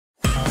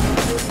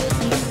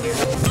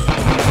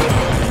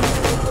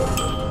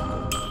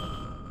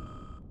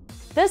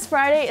This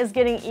Friday is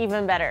getting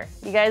even better.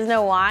 You guys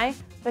know why?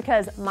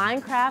 Because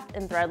Minecraft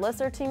and Threadless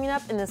are teaming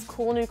up in this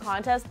cool new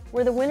contest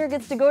where the winner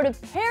gets to go to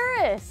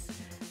Paris.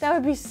 That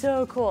would be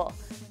so cool.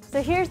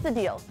 So here's the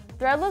deal.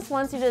 Threadless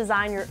wants you to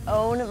design your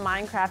own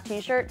Minecraft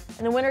t-shirt,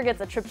 and the winner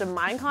gets a trip to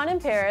Minecon in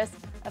Paris,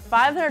 a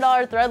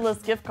 $500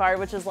 Threadless gift card,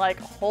 which is like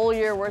a whole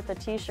year worth of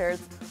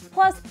t-shirts,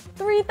 plus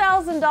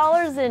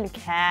 $3,000 in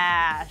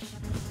cash.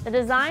 The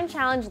design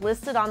challenge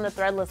listed on the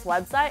Threadless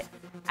website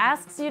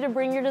asks you to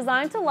bring your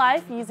design to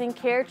life using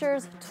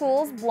characters,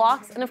 tools,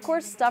 blocks, and of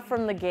course stuff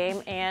from the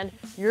game and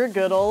your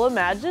good ol'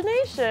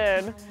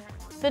 imagination.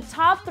 The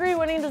top 3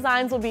 winning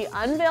designs will be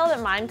unveiled at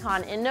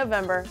Minecon in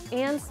November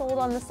and sold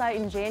on the site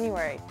in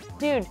January.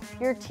 Dude,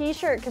 your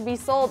t-shirt could be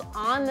sold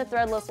on the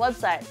Threadless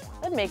website.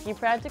 That'd make you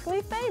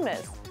practically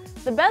famous.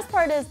 The best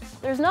part is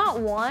there's not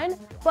 1,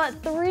 but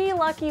 3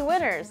 lucky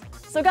winners.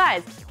 So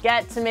guys,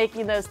 get to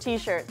making those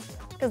t-shirts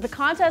because the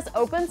contest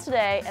opens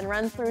today and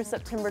runs through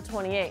September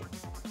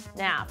 28th.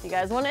 Now, if you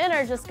guys want to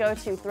enter, just go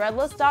to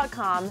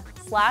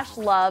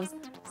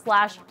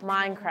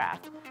threadless.com/loves/Minecraft.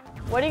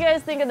 What do you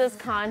guys think of this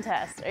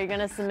contest? Are you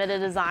gonna submit a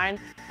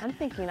design? I'm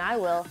thinking I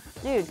will.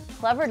 Dude,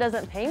 Clever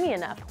doesn't pay me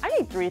enough. I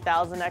need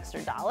 $3,000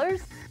 extra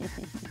dollars.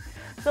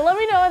 So let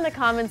me know in the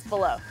comments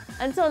below.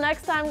 Until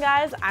next time,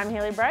 guys, I'm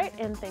Haley Bright,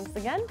 and thanks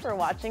again for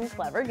watching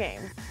Clever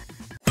Games.